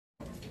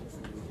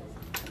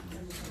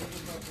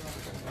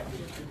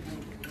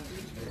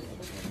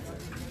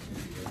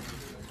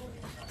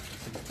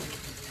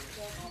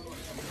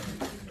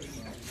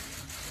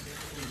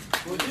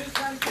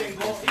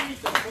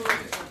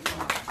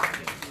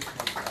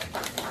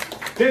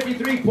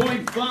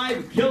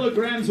53.5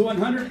 kilograms,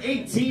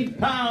 118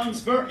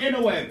 pounds for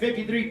Inoue.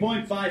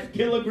 53.5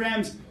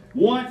 kilograms,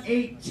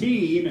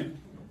 118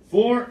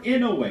 for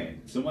Inoue.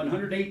 So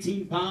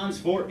 118 pounds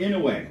for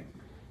Inoue.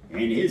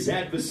 And his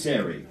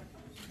adversary,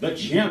 the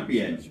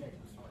champion,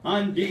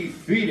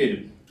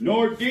 undefeated,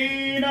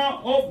 Nordine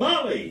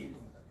OUBAALI.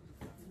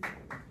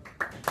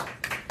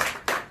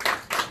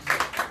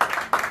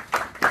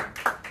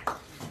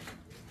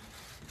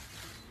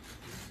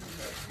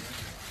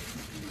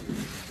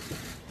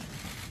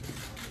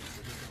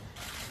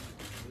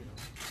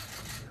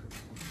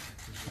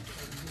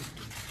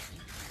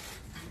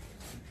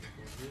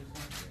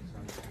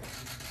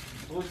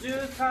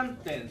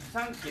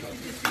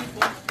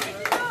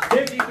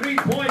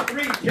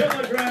 $53.3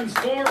 kilograms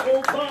for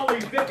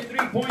OUBAALI.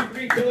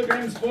 53.3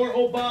 kilograms for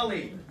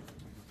OUBAALI.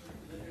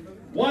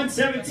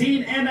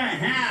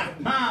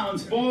 117.5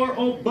 pounds for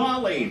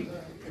OUBAALI.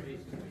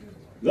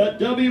 The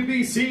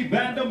WBC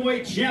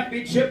Bantamweight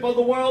Championship of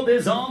the World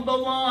is on the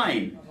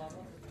line.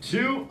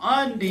 Two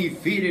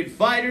undefeated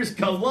fighters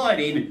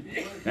colliding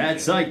at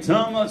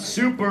Saitama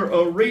Super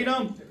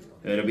Arena.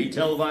 It'll be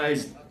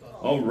televised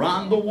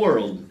around the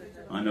world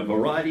on a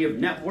variety of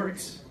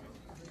networks.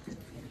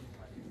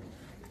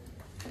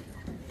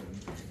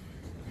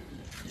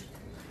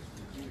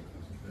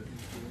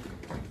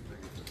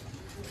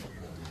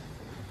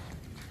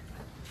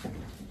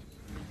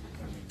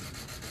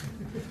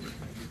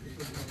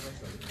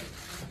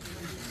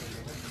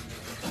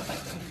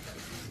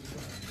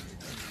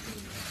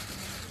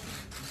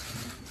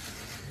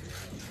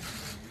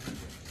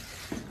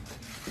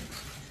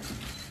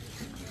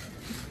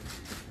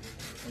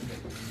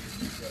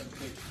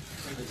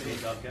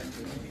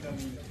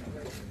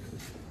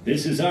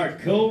 This is our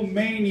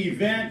co-main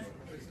event.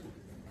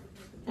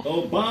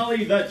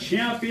 OUBAALI, the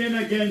champion,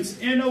 against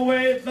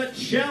Inoue, the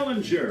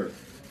challenger.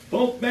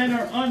 Both men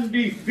are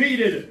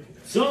undefeated.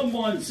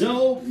 Someone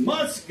so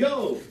must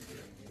go.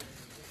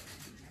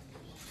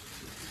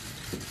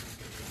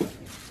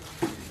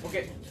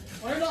 Okay.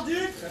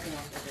 Dude.